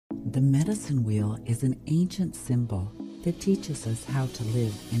The medicine wheel is an ancient symbol that teaches us how to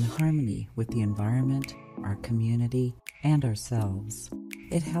live in harmony with the environment, our community, and ourselves.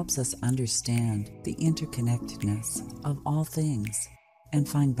 It helps us understand the interconnectedness of all things and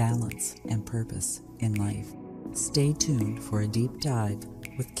find balance and purpose in life. Stay tuned for a deep dive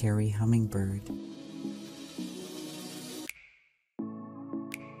with Kerri Hummingbird.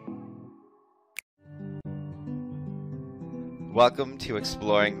 Welcome to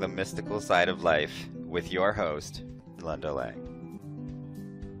Exploring the Mystical Side of Life with your host, Linda Lang.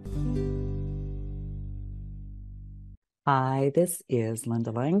 Hi, this is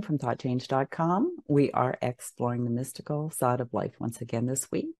Linda Lang from ThoughtChange.com. We are exploring the mystical side of life once again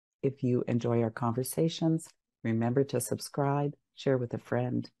this week. If you enjoy our conversations, remember to subscribe, share with a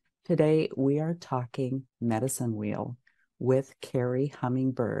friend. Today, we are talking medicine wheel with Kerri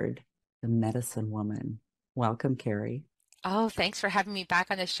Hummingbird, the medicine woman. Welcome, Kerri. Oh, thanks for having me back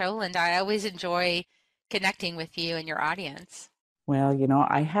on the show, Linda. I always enjoy connecting with you and your audience. Well, you know,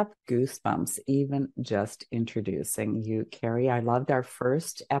 I have goosebumps even just introducing you, Kerri. I loved our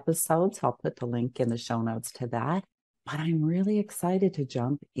first episodes. I'll put the link in the show notes to that. But I'm really excited to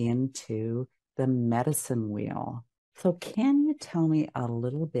jump into the medicine wheel. So can you tell me a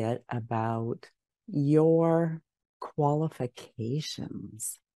little bit about your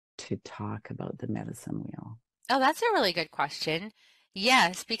qualifications to talk about the medicine wheel? Oh, that's a really good question.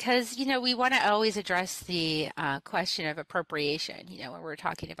 Yes, because, we want to always address the question of appropriation, when we're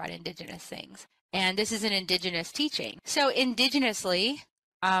talking about Indigenous things. And this is an Indigenous teaching. So indigenously,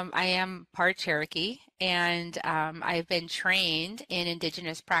 I am part Cherokee, and I've been trained in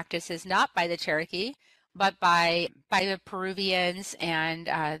Indigenous practices, not by the Cherokee, but by the Peruvians and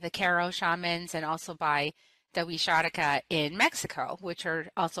the Caro shamans, and also by the Huixárika in Mexico, which are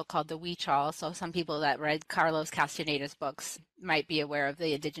also called the Huichol. So some people that read Carlos Castaneda's books might be aware of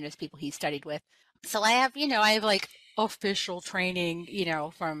the Indigenous people he studied with. So I have like official training,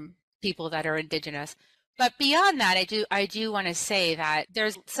 from people that are Indigenous. But beyond that, I do want to say that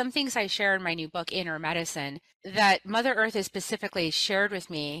there's some things I share in my new book, Inner Medicine, that Mother Earth has specifically shared with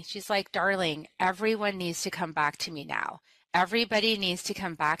me. She's like, darling, everyone needs to come back to me now. Everybody needs to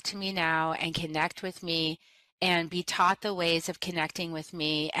come back to me now and connect with me and be taught the ways of connecting with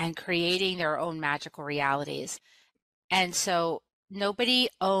me and creating their own magical realities. And so nobody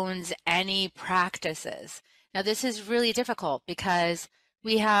owns any practices. Now, this is really difficult because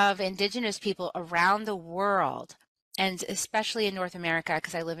we have Indigenous people around the world, and especially in North America,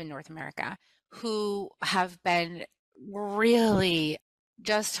 because I live in North America, who have been really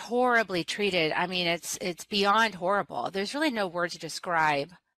just horribly treated. I mean, it's beyond horrible. There's really no word to describe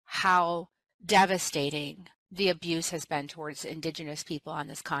how devastating the abuse has been towards Indigenous people on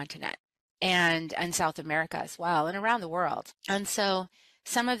this continent and South America as well, and around the world. And so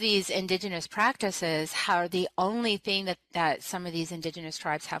some of these Indigenous practices are the only thing that some of these Indigenous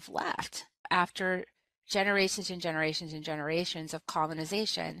tribes have left after generations and generations and generations of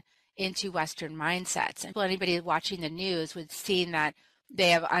colonization into Western mindsets. And anybody watching the news would see that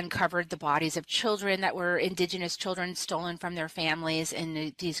they have uncovered the bodies of children that were Indigenous children stolen from their families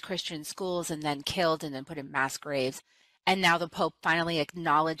in these Christian schools and then killed and then put in mass graves. And now the Pope finally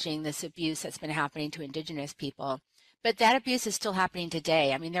acknowledging this abuse that's been happening to Indigenous people. But that abuse is still happening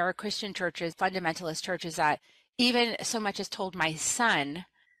today. I mean, there are Christian churches, fundamentalist churches, that even so much as told my son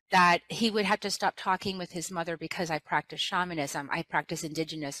that he would have to stop talking with his mother because I practice shamanism. I practice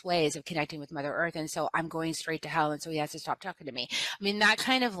Indigenous ways of connecting with Mother Earth, and so I'm going straight to hell, and so he has to stop talking to me. I mean, that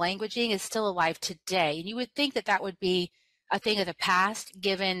kind of languaging is still alive today. And you would think that that would be a thing of the past,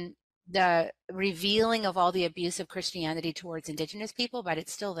 given the revealing of all the abuse of Christianity towards Indigenous people, but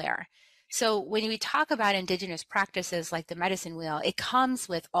it's still there. So when we talk about Indigenous practices like the medicine wheel, it comes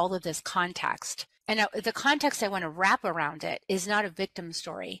with all of this context. And the context I want to wrap around it is not a victim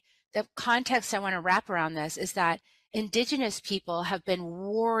story. The context I want to wrap around this is that Indigenous people have been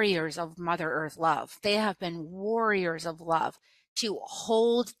warriors of Mother Earth love. They have been warriors of love to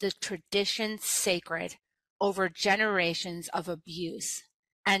hold the tradition sacred over generations of abuse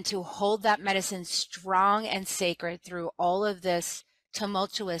and to hold that medicine strong and sacred through all of this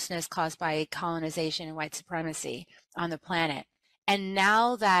tumultuousness caused by colonization and white supremacy on the planet. And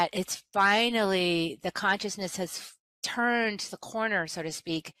now that it's finally, the consciousness has turned the corner, so to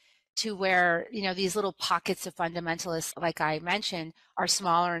speak, to where, these little pockets of fundamentalists, like I mentioned, are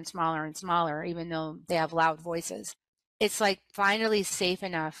smaller and smaller and smaller, even though they have loud voices. It's like finally safe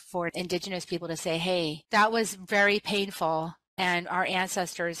enough for Indigenous people to say, hey, that was very painful, and our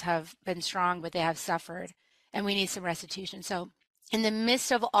ancestors have been strong, but they have suffered, and we need some restitution. So in the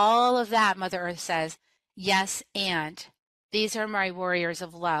midst of all of that, Mother Earth says, yes, and these are my warriors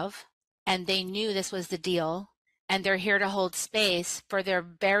of love, and they knew this was the deal, and they're here to hold space for their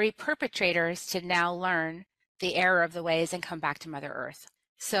very perpetrators to now learn the error of the ways and come back to Mother Earth.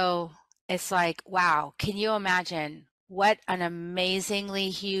 So it's like, wow, can you imagine what an amazingly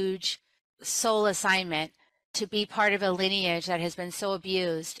huge soul assignment to be part of a lineage that has been so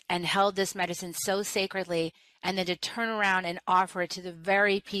abused and held this medicine so sacredly, and then to turn around and offer it to the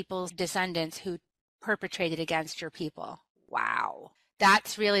very people's descendants who perpetrated against your people. Wow.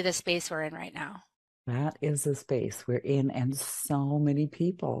 That's really the space we're in right now. That is the space we're in, and so many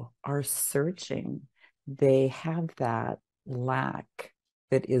people are searching. They have that lack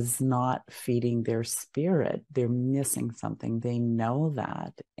that is not feeding their spirit. They're missing something. They know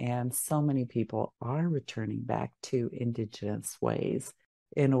that. And so many people are returning back to Indigenous ways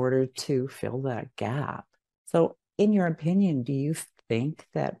in order to fill that gap. So, in your opinion, do you think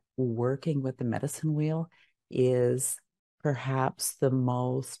that working with the medicine wheel is perhaps the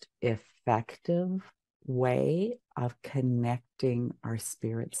most effective way of connecting our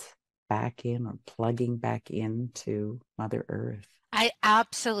spirits back in or plugging back into Mother Earth? I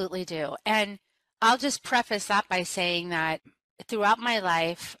absolutely do. And I'll just preface that by saying that throughout my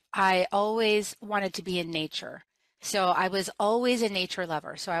life, I always wanted to be in nature. So I was always a nature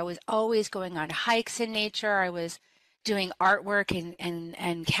lover. So I was always going on hikes in nature. I was doing artwork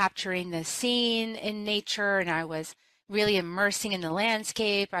and capturing the scene in nature. And I was really immersing in the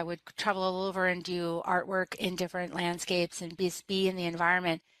landscape. I would travel all over and do artwork in different landscapes and be in the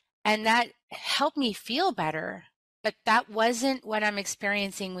environment. And that helped me feel better, but that wasn't what I'm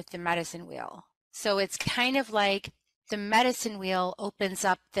experiencing with the medicine wheel. So it's kind of like the medicine wheel opens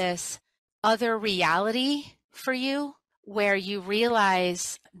up this other reality for you where you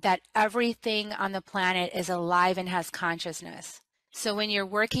realize that everything on the planet is alive and has consciousness. So when you're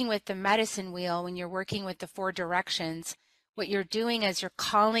working with the medicine wheel, when you're working with the four directions, what you're doing is you're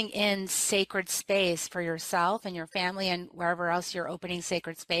calling in sacred space for yourself and your family and wherever else you're opening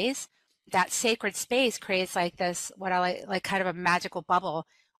sacred space. That sacred space creates like this, what I like kind of a magical bubble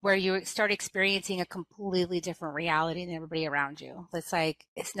where you start experiencing a completely different reality than everybody around you. It's like,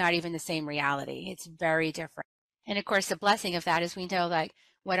 it's not even the same reality. It's very different. And of course, the blessing of that is we know like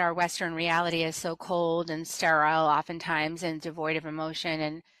what our Western reality is so cold and sterile oftentimes and devoid of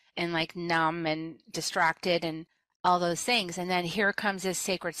emotion and like numb and distracted and all those things. And then here comes this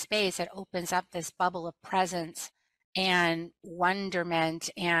sacred space that opens up this bubble of presence and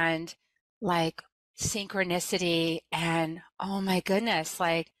wonderment and like synchronicity and oh my goodness,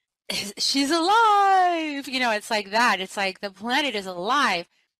 like she's alive. You know, it's like that. It's like the planet is alive.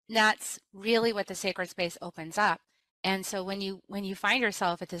 And that's really what the sacred space opens up. And so when you find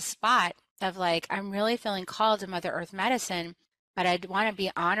yourself at this spot of like, I'm really feeling called to Mother Earth medicine, but I'd want to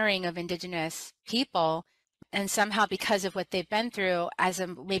be honoring of Indigenous people. And somehow because of what they've been through as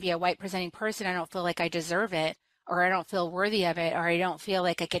maybe a white presenting person, I don't feel like I deserve it, or I don't feel worthy of it, or I don't feel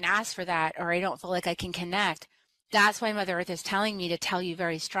like I can ask for that, or I don't feel like I can connect. That's why Mother Earth is telling me to tell you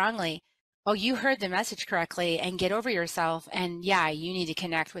very strongly, oh, you heard the message correctly and get over yourself. And yeah, you need to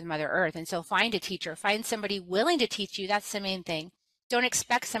connect with Mother Earth. And so find a teacher, find somebody willing to teach you. That's the main thing. Don't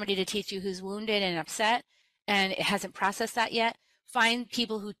expect somebody to teach you who's wounded and upset and it hasn't processed that yet. Find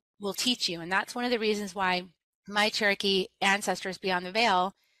people who will teach you. And that's one of the reasons why my Cherokee ancestors beyond the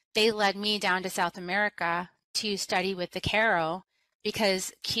veil, they led me down to South America to study with the Caro,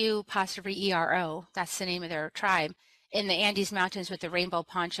 because Q apostrophe ERO, that's the name of their tribe, in the Andes Mountains with the rainbow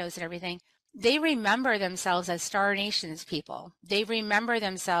ponchos and everything. They remember themselves as Star Nations people. They remember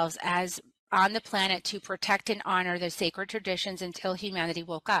themselves as on the planet to protect and honor the sacred traditions until humanity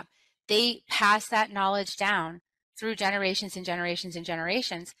woke up. They passed that knowledge down through generations and generations and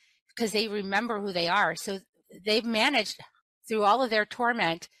generations because they remember who they are. So they've managed through all of their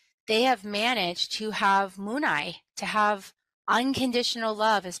torment, they have managed to have Munai, to have unconditional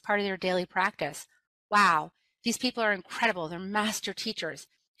love as part of their daily practice. Wow, these people are incredible. They're master teachers.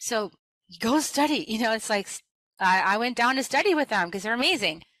 So go study. You know, it's like I went down to study with them because they're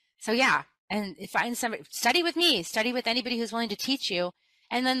amazing. So yeah, and find somebody, study with me, study with anybody who's willing to teach you,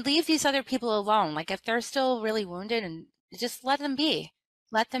 and then leave these other people alone. Like if they're still really wounded, and just let them be.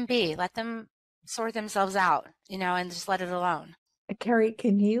 Let them be. Let them sort themselves out, you know, and just let it alone. Kerri,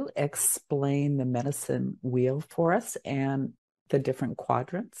 can you explain the medicine wheel for us and the different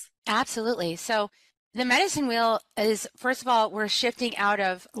quadrants? Absolutely. So the medicine wheel is, first of all, we're shifting out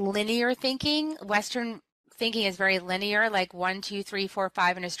of linear thinking. Western thinking is very linear, like 1, 2, 3, 4,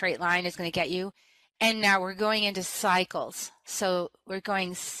 5 in a straight line is going to get you. And now we're going into cycles. So we're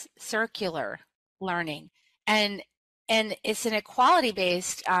going circular learning. And it's an equality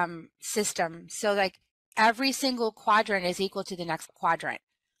based system. So like every single quadrant is equal to the next quadrant.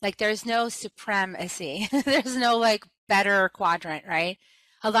 Like there's no supremacy. There's no like better quadrant, right?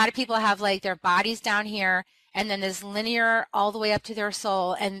 A lot of people have like their bodies down here and then this linear all the way up to their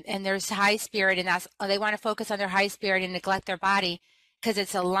soul, and there's high spirit, and that's, they want to focus on their high spirit and neglect their body because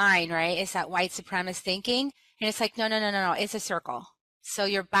it's a line, right? It's that white supremacist thinking. And it's like, no, no, no, no, no, it's a circle. So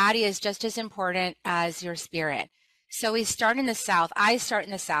your body is just as important as your spirit. So we start in the South. I start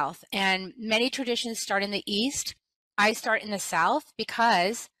in the South, and many traditions start in the East. I start in the South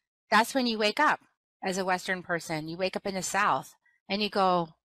because that's when you wake up as a Western person. You wake up in the South and you go,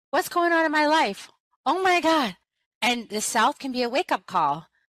 what's going on in my life? Oh my God. And the South can be a wake-up call.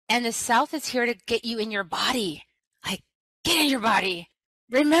 And the South is here to get you in your body. Like, get in your body.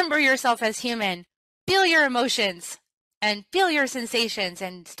 Remember yourself as human. Feel your emotions and feel your sensations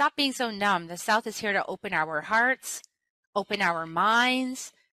and stop being so numb. The South is here to open our hearts, open our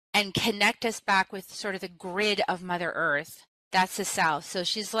minds, and connect us back with sort of the grid of Mother Earth. That's the South. So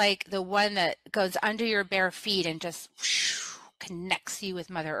she's like the one that goes under your bare feet and just whoosh, connects you with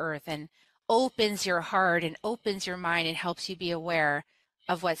Mother Earth and opens your heart and opens your mind and helps you be aware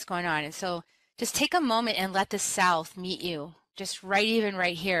of what's going on. And so just take a moment and let the South meet you. Just even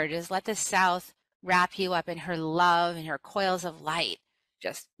right here. Just let the South wrap you up in her love and her coils of light.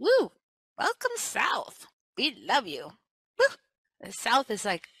 Just, woo, welcome South. We love you. Woo. The South is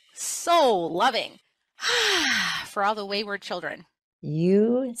like so loving for all the wayward children.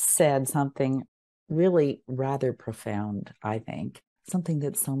 You said something really rather profound, I think. Something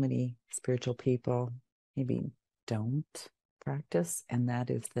that so many spiritual people maybe don't practice, and that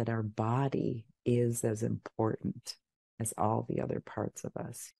is that our body is as important as all the other parts of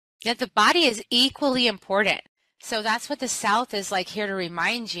us. That the body is equally important. So that's what the South is like here to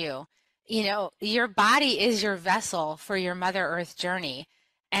remind you. You know, your body is your vessel for your Mother Earth journey,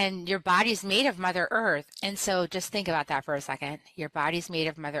 and your body's made of Mother Earth. And so just think about that for a second. Your body's made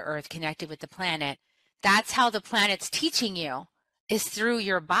of Mother Earth connected with the planet. That's how the planet's teaching you, is through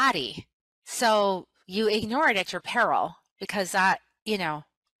your body. So you ignore it at your peril, because that, you know,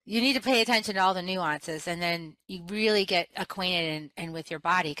 you need to pay attention to all the nuances, and then you really get acquainted and with your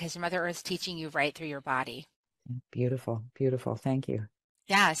body, because your Mother Earth's teaching you right through your body. Beautiful, beautiful. Thank you.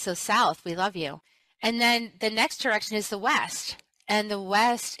 Yeah, so South, we love you. And then the next direction is the West. And the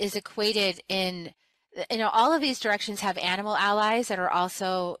West is equated in, you know, all of these directions have animal allies that are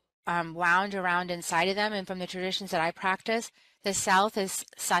also wound around inside of them. And from the traditions that I practice, the South is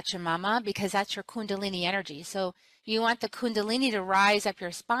Sachamama, because that's your Kundalini energy. So you want the Kundalini to rise up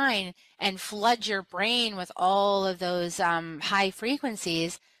your spine and flood your brain with all of those high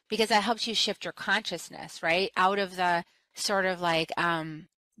frequencies, because that helps you shift your consciousness, right? Out of the sort of like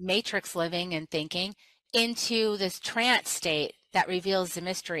matrix living and thinking into this trance state that reveals the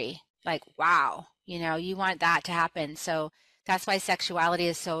mystery. Like, wow, you know, you want that to happen. So that's why sexuality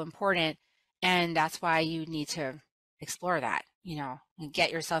is so important. And that's why you need to explore that, you know, and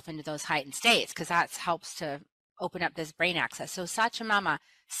get yourself into those heightened states, because that helps to open up this brain access. So Sachamama,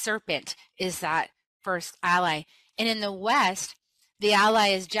 serpent, is that first ally. And in the West, the ally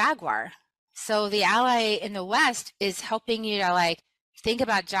is jaguar. So the ally in the West is helping you to like think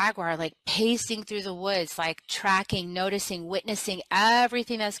about jaguar, like pacing through the woods, like tracking, noticing, witnessing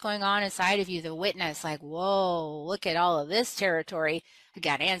everything that's going on inside of you. The witness, like, whoa, look at all of this territory. I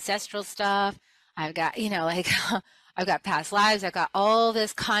got ancestral stuff. I've got, you know, like I've got past lives. I've got all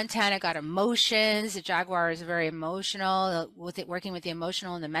this content. I've got emotions. The jaguar is very emotional, with it working with the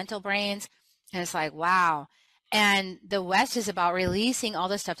emotional and the mental brains. And it's like, wow. And the West is about releasing all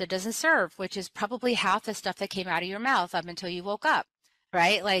the stuff that doesn't serve, which is probably half the stuff that came out of your mouth up until you woke up,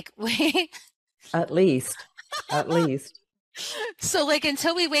 right? Like At least. So like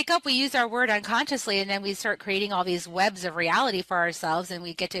until we wake up, we use our word unconsciously, and then we start creating all these webs of reality for ourselves, and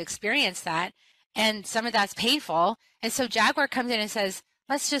we get to experience that. And some of that's painful. And so Jaguar comes in and says,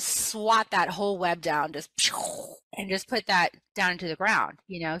 let's just swat that whole web down, and just put that down to the ground,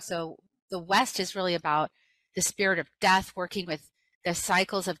 you know? So the West is really about the spirit of death, working with the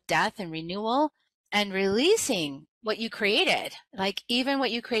cycles of death and renewal, and releasing what you created, like even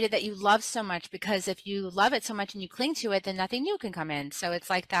what you created that you love so much, because if you love it so much and you cling to it, then nothing new can come in. So it's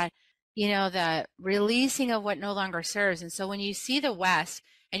like that, you know, the releasing of what no longer serves. And so when you see the West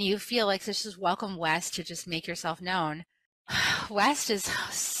and you feel like this is welcome West to just make yourself known, West is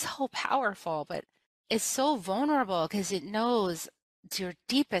so powerful, but it's so vulnerable because it knows your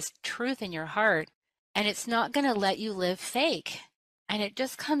deepest truth in your heart, and it's not going to let you live fake. And it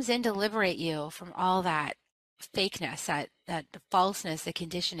just comes in to liberate you from all that fakeness, that the falseness, the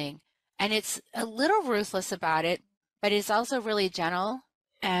conditioning. And it's a little ruthless about it, but it's also really gentle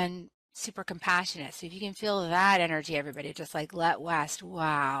and super compassionate. So if you can feel that energy, everybody, just like let West,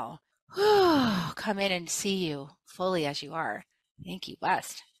 wow, come in and see you fully as you are. Thank you,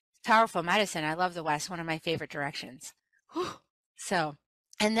 West. Powerful medicine. I love the West, one of my favorite directions. So,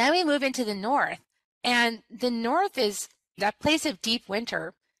 and then we move into the North. And the North is that place of deep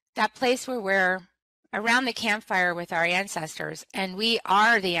winter, that place where we're around the campfire with our ancestors, and we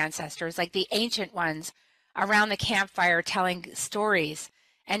are the ancestors, like the ancient ones around the campfire telling stories.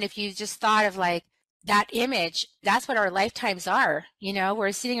 And if you just thought of like that image, that's what our lifetimes are. You know,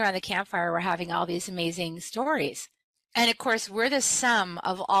 we're sitting around the campfire, we're having all these amazing stories. And of course, we're the sum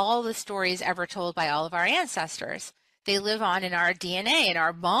of all the stories ever told by all of our ancestors. They live on in our DNA, in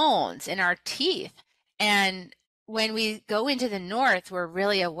our bones, in our teeth. And when we go into the North, we're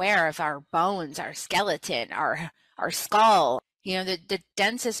really aware of our bones, our skeleton, our skull, you know, the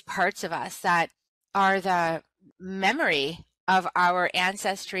densest parts of us that are the memory of our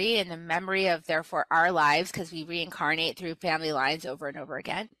ancestry and the memory of therefore our lives, because we reincarnate through family lines over and over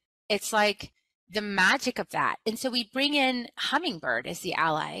again. It's like the magic of that. And so we bring in Hummingbird as the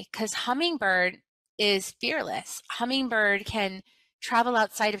ally, because Hummingbird is fearless. Hummingbird can travel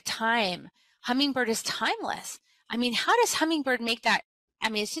outside of time. Hummingbird is timeless. I mean, how does Hummingbird make that? I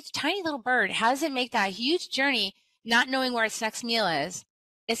mean, it's just a tiny little bird. How does it make that huge journey not knowing where its next meal is?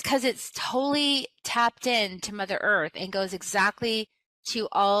 It's because it's totally tapped in to Mother Earth and goes exactly to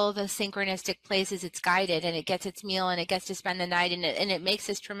all the synchronistic places it's guided, and it gets its meal and it gets to spend the night, and it makes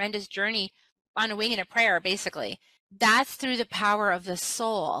this tremendous journey on a wing and a prayer, basically. That's through the power of the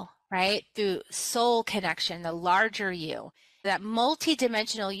soul, right? Through soul connection, the larger you. That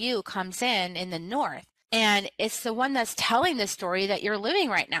multi-dimensional you comes in the North, and it's the one that's telling the story that you're living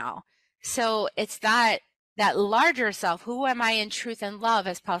right now. So it's that larger self. Who am I in truth and love?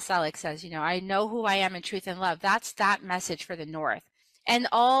 As Paul Selig says, you know, I know who I am in truth and love. That's that message for the North. And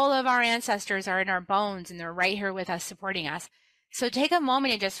all of our ancestors are in our bones, and they're right here with us, supporting us. So take a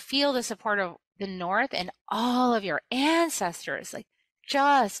moment and just feel the support of the North and all of your ancestors, like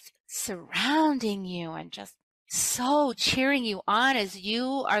just surrounding you and just so cheering you on as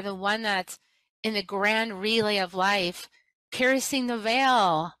you are the one that's in the grand relay of life, piercing the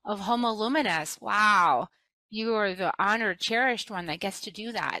veil of Homo Luminous. Wow. You are the honored, cherished one that gets to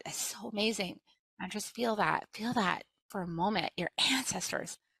do that. That's so amazing. And just feel that for a moment, your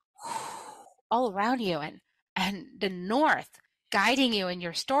ancestors all around you, and the North guiding you in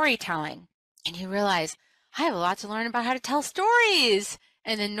your storytelling. And you realize, I have a lot to learn about how to tell stories.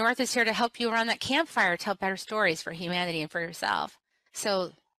 And the North is here to help you around that campfire, tell better stories for humanity and for yourself.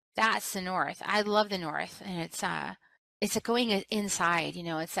 So that's the North. I love the North. And it's a going inside, you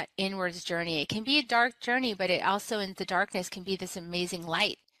know, it's that inwards journey. It can be a dark journey, but it also in the darkness can be this amazing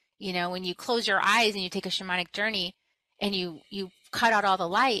light. You know, when you close your eyes and you take a shamanic journey and you cut out all the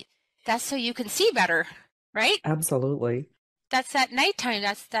light, that's so you can see better, right? Absolutely. That's that nighttime.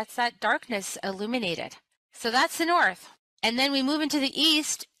 That's that darkness illuminated. So that's the North. And then we move into the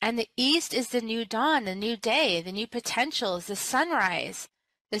East, and the East is the new dawn, the new day, the new potentials, the sunrise.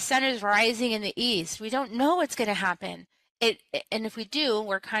 The sun is rising in the East. We don't know what's going to happen. And if we do,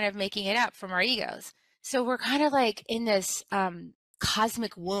 we're kind of making it up from our egos. So we're kind of like in this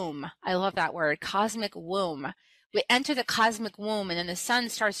cosmic womb. I love that word, cosmic womb. We enter the cosmic womb, and then the sun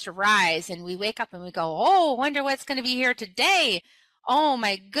starts to rise, and we wake up and we go, oh, wonder what's going to be here today. Oh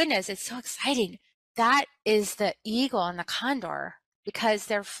my goodness, it's so exciting. That is the eagle and the condor, because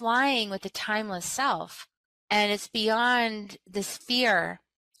they're flying with the timeless self. And it's beyond this fear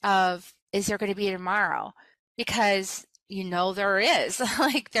of, is there going to be tomorrow? Because you know there is.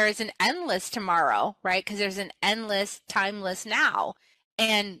 Like there's an endless tomorrow, right? Because there's an endless, timeless now.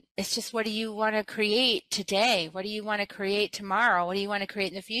 And it's just, what do you want to create today? What do you want to create tomorrow? What do you want to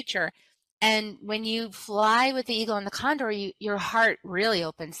create in the future? And when you fly with the eagle and the condor, your heart really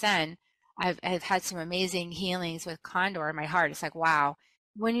opens then. I've had some amazing healings with condor in my heart. It's like, wow.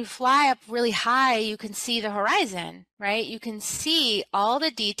 When you fly up really high, you can see the horizon, right? You can see all the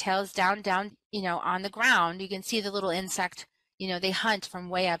details down, you know, on the ground. You can see the little insect, you know, they hunt from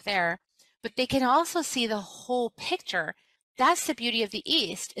way up there, but they can also see the whole picture. That's the beauty of the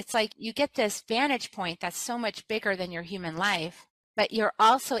East. It's like you get this vantage point that's so much bigger than your human life, but you're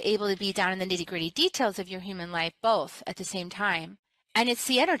also able to be down in the nitty-gritty details of your human life both at the same time. And it's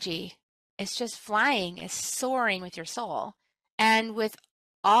the energy. It's just flying, it's soaring with your soul and with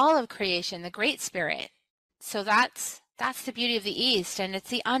all of creation, the Great Spirit. So that's the beauty of the East, and it's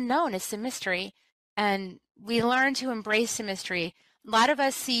the unknown, it's the mystery. And we learn to embrace the mystery. A lot of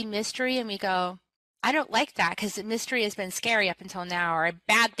us see mystery and we go, I don't like that because the mystery has been scary up until now, or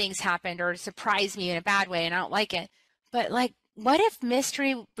bad things happened or surprised me in a bad way and I don't like it. But like what if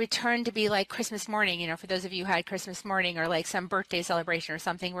mystery returned to be like Christmas morning, for those of you who had Christmas morning, or like some birthday celebration or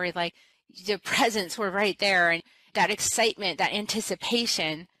something where like the presents were right there, and that excitement, that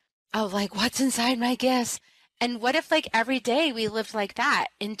anticipation of like, what's inside my gifts? And what if like every day we lived like that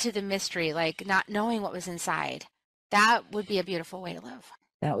into the mystery, like not knowing what was inside? That would be a beautiful way to live.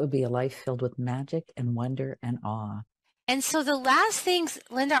 That would be a life filled with magic and wonder and awe. And so the last things,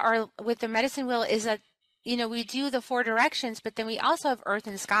 Linda, are with the medicine wheel is that, we do the 4 directions, but then we also have earth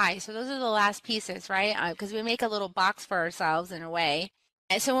and sky. So those are the last pieces, right? Because we make a little box for ourselves in a way.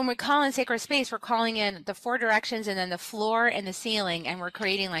 And so when we call in sacred space, we're calling in the 4 directions and then the floor and the ceiling, and we're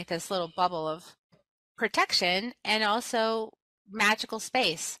creating like this little bubble of protection and also magical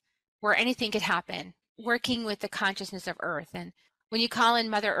space where anything could happen, working with the consciousness of earth. And when you call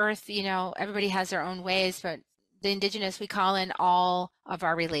in Mother Earth, everybody has their own ways, but the Indigenous, we call in all of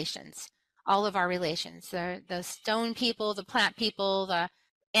our relations, the stone people, the plant people, the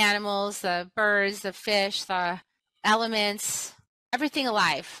animals, the birds, the fish, the elements, everything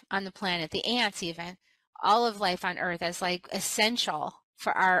alive on the planet, the ants even, all of life on earth as like essential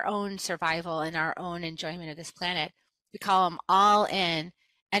for our own survival and our own enjoyment of this planet. We call them all in.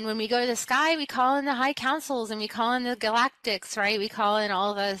 And when we go to the sky, we call in the high councils and we call in the galactics, right? We call in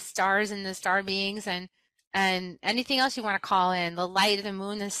all the stars and the star beings and anything else you want to call in, the light, the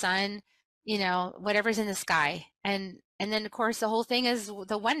moon, the sun, whatever's in the sky. And then of course the whole thing is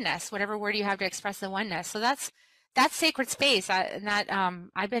the oneness, whatever word you have to express the oneness. So that's sacred space.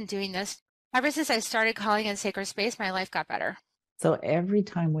 I've been doing this ever since I started calling in sacred space. My life got better. So every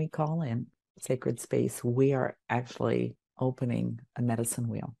time we call in sacred space, we are actually opening a medicine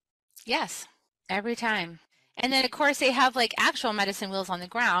wheel. Yes, every time. And then of course they have like actual medicine wheels on the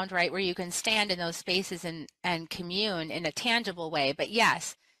ground, right, where you can stand in those spaces and commune in a tangible way. But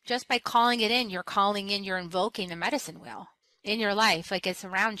yes, just by calling it in, you're invoking the medicine wheel in your life, like it's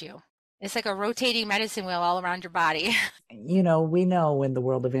around you. It's like a rotating medicine wheel all around your body. We know in the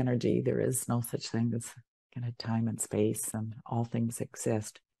world of energy, there is no such thing as kind of time and space, and all things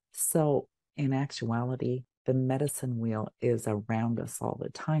exist. So in actuality, the medicine wheel is around us all the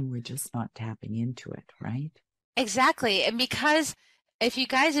time. We're just not tapping into it, right? Exactly. And because if you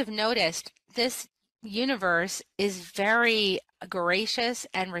guys have noticed, this universe is very gracious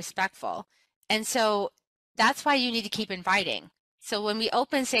and respectful. And so that's why you need to keep inviting. So when we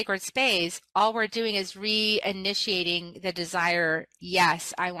open sacred space, all we're doing is reinitiating the desire.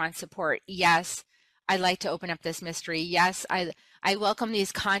 Yes, I want support. Yes, I'd like to open up this mystery. Yes, I welcome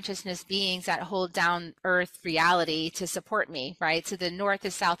these consciousness beings that hold down earth reality to support me, right? So the north,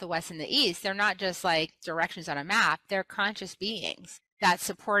 the south, the west, and the east, they're not just like directions on a map. They're conscious beings that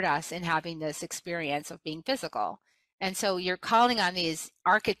support us in having this experience of being physical. And so you're calling on these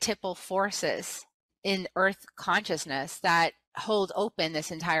archetypal forces in earth consciousness that hold open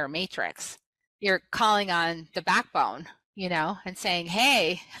this entire matrix. You're calling on the backbone, and saying,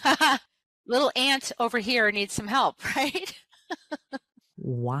 hey, little ant over here needs some help, right?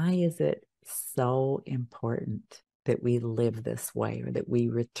 Why is it so important that we live this way, or that we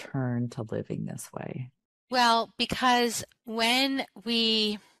return to living this way? Well, because when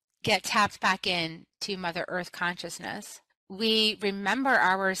we get tapped back in to Mother Earth consciousness, we remember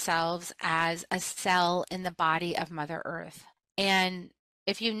ourselves as a cell in the body of Mother Earth. And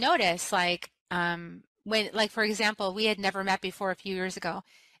if you notice, for example, we had never met before a few years ago.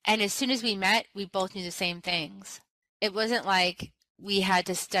 And as soon as we met, we both knew the same things. It wasn't like we had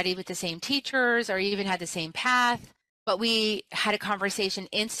to study with the same teachers or even had the same path, but we had a conversation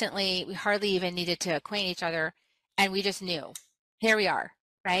instantly. We hardly even needed to acquaint each other, and we just knew. Here we are,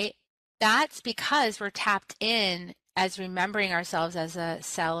 right? That's because we're tapped in as remembering ourselves as a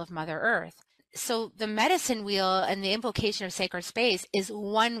cell of Mother Earth. So the medicine wheel and the invocation of sacred space is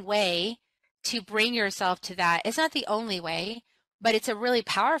one way to bring yourself to that. It's not the only way, but it's a really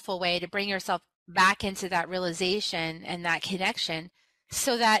powerful way to bring yourself back into that realization and that connection,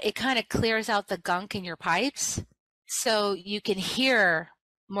 so that it kind of clears out the gunk in your pipes, so you can hear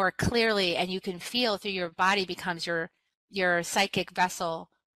more clearly and you can feel through your body, becomes your psychic vessel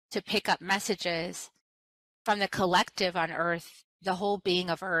to pick up messages from the collective on earth, the whole being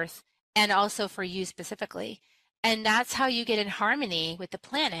of earth, and also for you specifically. And that's how you get in harmony with the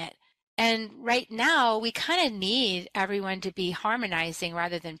planet. And right now we kind of need everyone to be harmonizing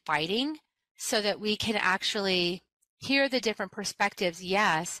rather than fighting, so that we can actually hear the different perspectives,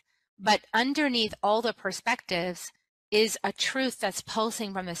 yes, but underneath all the perspectives is a truth that's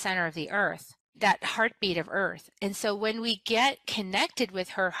pulsing from the center of the earth, that heartbeat of earth. And so when we get connected with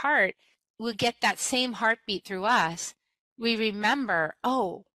her heart, we'll get that same heartbeat through us. We remember,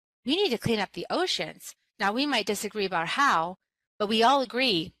 oh, we need to clean up the oceans. Now we might disagree about how, But we all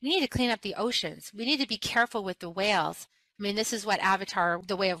agree we need to clean up the oceans. We need to be careful with the whales. I mean, this is what Avatar,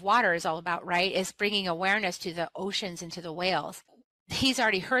 The Way of Water is all about, right? Is bringing awareness to the oceans and to the whales. He's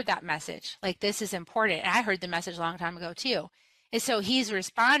already heard that message. Like, this is important. And I heard the message a long time ago too. And so he's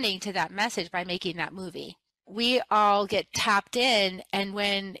responding to that message by making that movie. We all get tapped in. And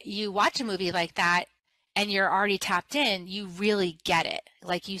when you watch a movie like that and you're already tapped in, you really get it.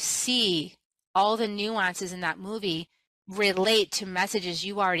 Like, you see all the nuances in that movie relate to messages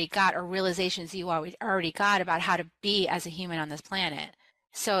you already got or realizations you already got about how to be as a human on this planet.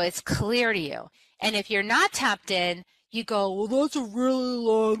 So it's clear to you. And if you're not tapped in, you go, well, that's a really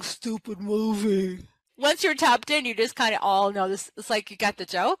long, stupid movie. Once you're tapped in, you just kind of all know this. It's like you got the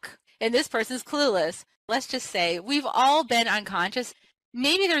joke, and this person's clueless. Let's just say we've all been unconscious.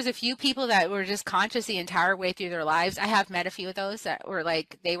 Maybe there's a few people that were just conscious the entire way through their lives. I have met a few of those that were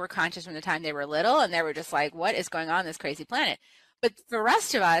like, they were conscious from the time they were little, and they were just like, what is going on this crazy planet? But for the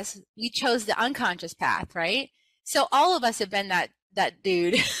rest of us, we chose the unconscious path, right? So all of us have been that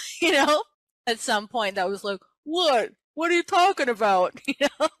dude, you know, at some point that was like, what? What are you talking about? You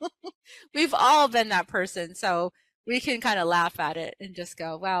know, we've all been that person. So we can kind of laugh at it and just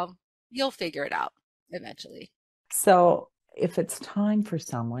go, well, you'll figure it out eventually. So if it's time for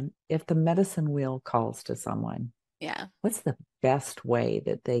someone, if the medicine wheel calls to someone, yeah, what's the best way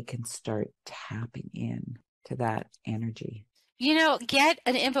that they can start tapping in to that energy? You know, get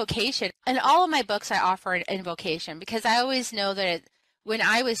an invocation. In all of my books, I offer an invocation because I always know that when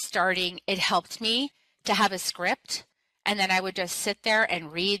I was starting, it helped me to have a script. And then I would just sit there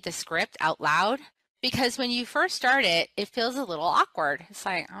and read the script out loud. Because when you first start it, it feels a little awkward. It's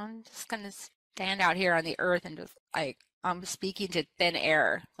like, I'm just going to stand out here on the earth and just like, I'm speaking to thin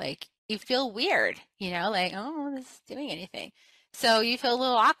air. Like, you feel weird, you know, like, oh, this is doing anything. So you feel a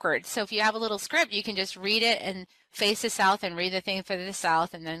little awkward. So if you have a little script, you can just read it and face the south and read the thing for the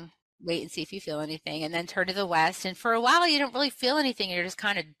south and then wait and see if you feel anything and then turn to the west. And for a while, you don't really feel anything. You're just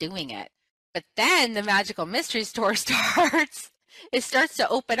kind of doing it. But then the magical mystery store starts. It starts to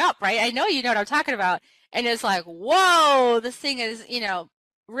open up, right? I know you know what I'm talking about. And it's like, whoa, this thing is, you know,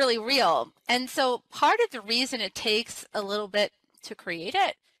 really real. And so part of the reason it takes a little bit to create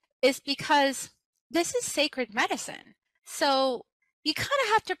it is because this is sacred medicine. So you kind of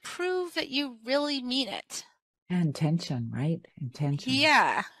have to prove that you really mean it. And intention, right? Intention.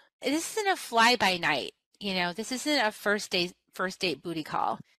 Yeah. This isn't a fly by night. You know, this isn't a first date booty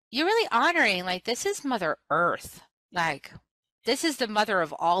call. You're really honoring, like, this is Mother Earth. Like, this is the mother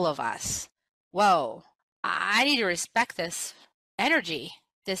of all of us. Whoa, I need to respect this energy,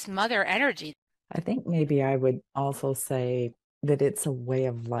 this mother energy. I think maybe I would also say that it's a way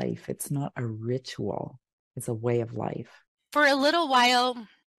of life. It's not a ritual. It's a way of life. For a little while,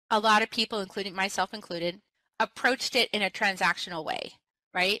 a lot of people, including myself included, approached it in a transactional way,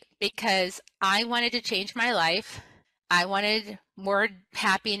 right? Because I wanted to change my life. I wanted more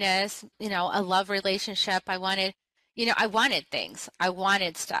happiness, you know, a love relationship. I wanted things. I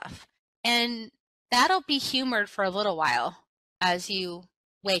wanted stuff. And that'll be humored for a little while as you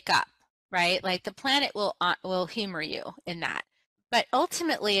wake up, right? Like, the planet will humor you in that. But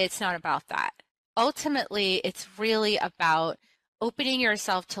ultimately, it's not about that. Ultimately, it's really about opening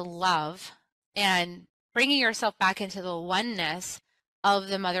yourself to love and bringing yourself back into the oneness of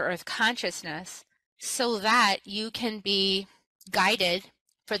the Mother Earth consciousness so that you can be guided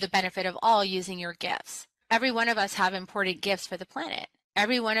for the benefit of all using your gifts. Every one of us have important gifts for the planet.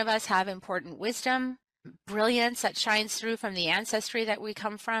 Every one of us have important wisdom, brilliance that shines through from the ancestry that we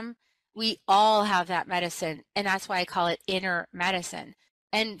come from. We all have that medicine, and that's why I call it inner medicine.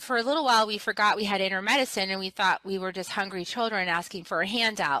 And for a little while, we forgot we had inner medicine, and we thought we were just hungry children asking for a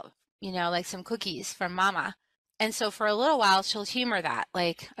handout, you know, like some cookies from mama. And so for a little while, she'll humor that.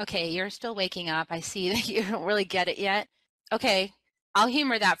 Like, okay, you're still waking up. I see that you don't really get it yet. Okay, I'll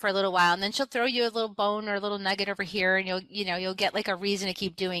humor that for a little while. And then she'll throw you a little bone or a little nugget over here, and you'll get like a reason to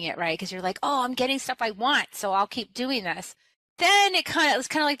keep doing it, right? Because you're like, oh, I'm getting stuff I want, so I'll keep doing this. Then it's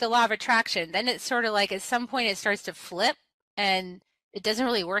kind of like the law of attraction. Then it's sort of like at some point it starts to flip, and it doesn't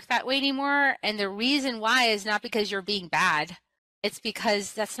really work that way anymore. And the reason why is not because you're being bad. It's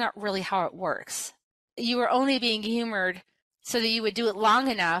because that's not really how it works. You were only being humored so that you would do it long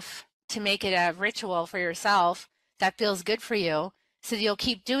enough to make it a ritual for yourself that feels good for you, so that you'll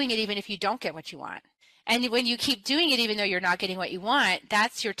keep doing it even if you don't get what you want. And when you keep doing it even though you're not getting what you want,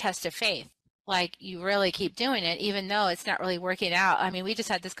 that's your test of faith. Like, you really keep doing it even though it's not really working out. I mean, we just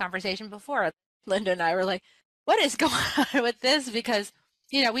had this conversation before. Linda and I were like, what is going on with this? Because,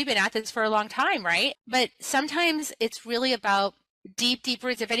 you know, we've been at this for a long time, right? But sometimes it's really about deep, deep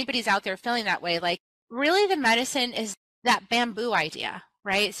roots. If anybody's out there feeling that way, like, really the medicine is that bamboo idea,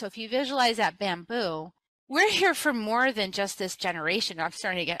 right? So if you visualize that bamboo, we're here for more than just this generation. I'm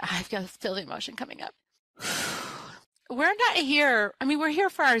starting to get, I've got feel the emotion coming up. We're not here. I mean, we're here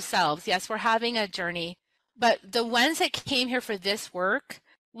for ourselves. Yes, we're having a journey, but the ones that came here for this work,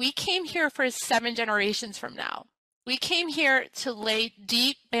 we came here for 7 generations from now. We came here to lay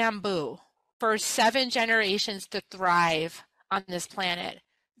deep bamboo for 7 generations to thrive on this planet.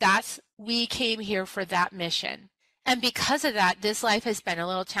 We came here for that mission. And because of that, this life has been a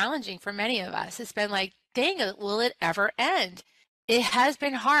little challenging for many of us. It's been like, dang it, will it ever end? It has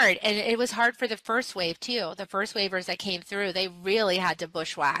been hard, and it was hard for the first wave too. The first wavers that came through, they really had to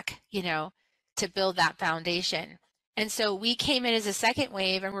bushwhack, to build that foundation. And so we came in as a second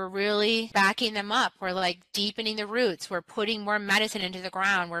wave and we're really backing them up. We're like deepening the roots. We're putting more medicine into the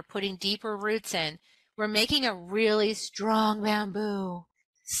ground. We're putting deeper roots in. We're making a really strong bamboo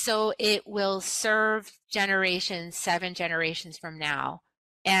so it will serve generations, 7 generations from now.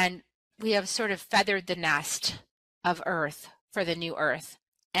 And we have sort of feathered the nest of Earth for the new Earth.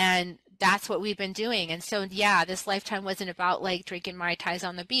 And that's what we've been doing. And so, yeah, this lifetime wasn't about like drinking Mai Tais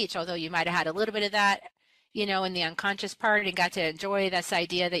on the beach, although you might have had a little bit of that, in the unconscious part and got to enjoy this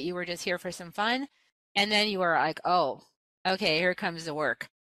idea that you were just here for some fun. And then you were like, oh, okay, here comes the work.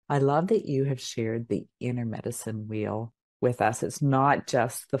 I love that you have shared the inner medicine wheel with us. It's not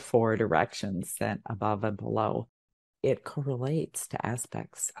just the 4 directions sent above and below. It correlates to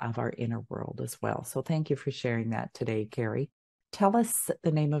aspects of our inner world as well. So thank you for sharing that today, Kerri. Tell us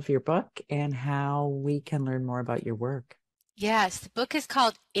the name of your book and how we can learn more about your work. Yes, the book is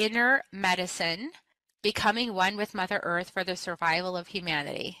called Inner Medicine, Becoming One with Mother Earth for the Survival of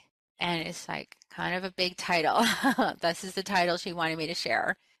Humanity. And it's like kind of a big title. This is the title she wanted me to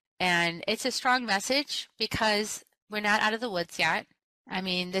share. And it's a strong message because we're not out of the woods yet. I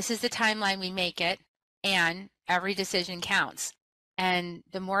mean, this is the timeline we make it, and every decision counts. And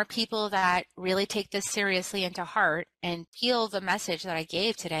the more people that really take this seriously into heart and feel the message that I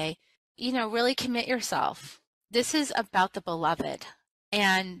gave today, really commit yourself. This is about the beloved.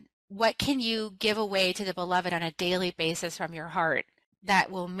 And what can you give away to the beloved on a daily basis from your heart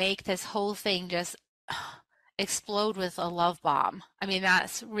that will make this whole thing just explode with a love bomb? I mean,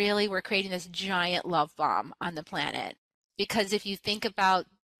 that's really, we're creating this giant love bomb on the planet. Because if you think about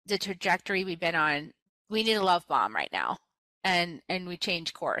the trajectory we've been on, we need a love bomb right now. And we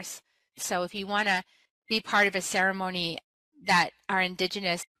change course. So if you want to be part of a ceremony that our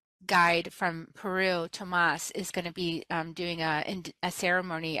Indigenous guide from Peru, Tomas, is going to be doing a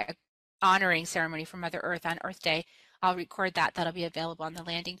ceremony, a honoring ceremony for Mother Earth on Earth Day, I'll record that. That'll be available on the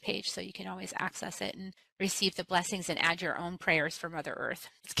landing page, so you can always access it and receive the blessings and add your own prayers for Mother Earth.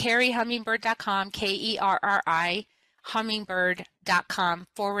 It's KerriHummingbird.com, KERRI,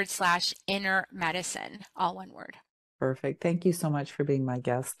 hummingbird.com/inner medicine, all one word. Perfect. Thank you so much for being my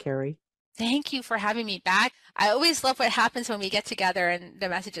guest, Kerri. Thank you for having me back. I always love what happens when we get together and the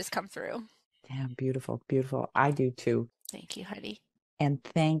messages come through. Yeah, beautiful, beautiful. I do too. Thank you, honey. And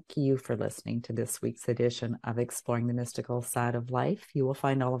thank you for listening to this week's edition of Exploring the Mystical Side of Life. You will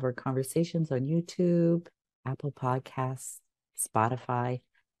find all of our conversations on YouTube, Apple Podcasts, Spotify.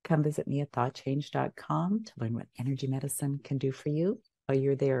 Come visit me at thoughtchange.com to learn what energy medicine can do for you. While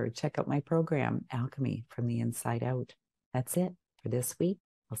you're there, check out my program, Alchemy from the Inside Out. That's it for this week.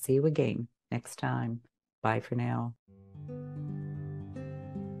 I'll see you again next time. Bye for now.